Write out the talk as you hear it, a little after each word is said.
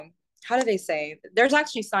how do they say, there's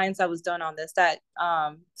actually science that was done on this, that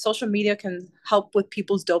social media can help with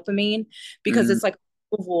people's dopamine because Hmm. it's like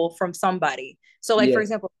approval from somebody. So like for Yeah.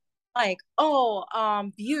 example, like, oh,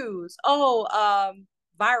 views, oh,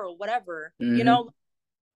 viral, whatever, you Hmm. know,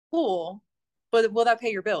 cool, but will that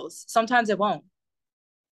pay your bills? Sometimes it won't.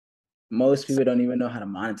 Most So, people don't even know how to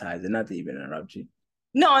monetize it, not to even interrupt you.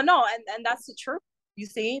 no, and that's the truth. You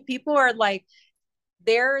see, people are like,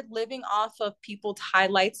 they're living off of people's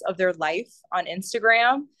highlights of their life on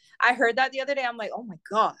Instagram. I heard that the other day. I'm like, oh my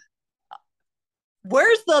God,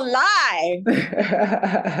 where's the lie?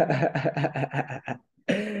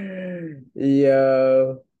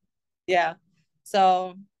 Yo. Yeah.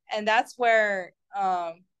 So, and that's where,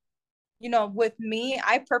 with me,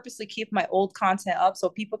 I purposely keep my old content up so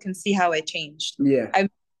people can see how it changed. Yeah. I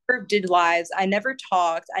never did lives. I never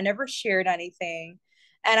talked. I never shared anything.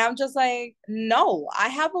 And I'm just like, no, I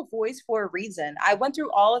have a voice for a reason. I went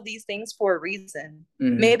through all of these things for a reason.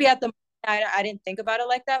 Hmm. Maybe at the I didn't think about it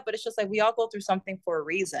like that, but it's just like we all go through something for a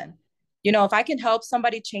reason. If I can help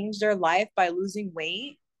somebody change their life by losing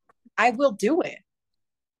weight, I will do it.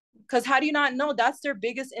 Because how do you not know that's their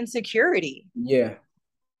biggest insecurity? Yeah.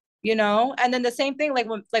 And then the same thing, like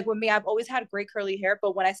with me, I've always had great curly hair,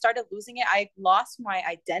 but when I started losing it, I lost my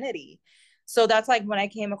identity. So that's like when I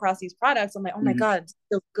came across these products, I'm like, oh my Hmm. God, it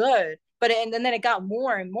feels good. And then it got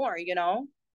more and more.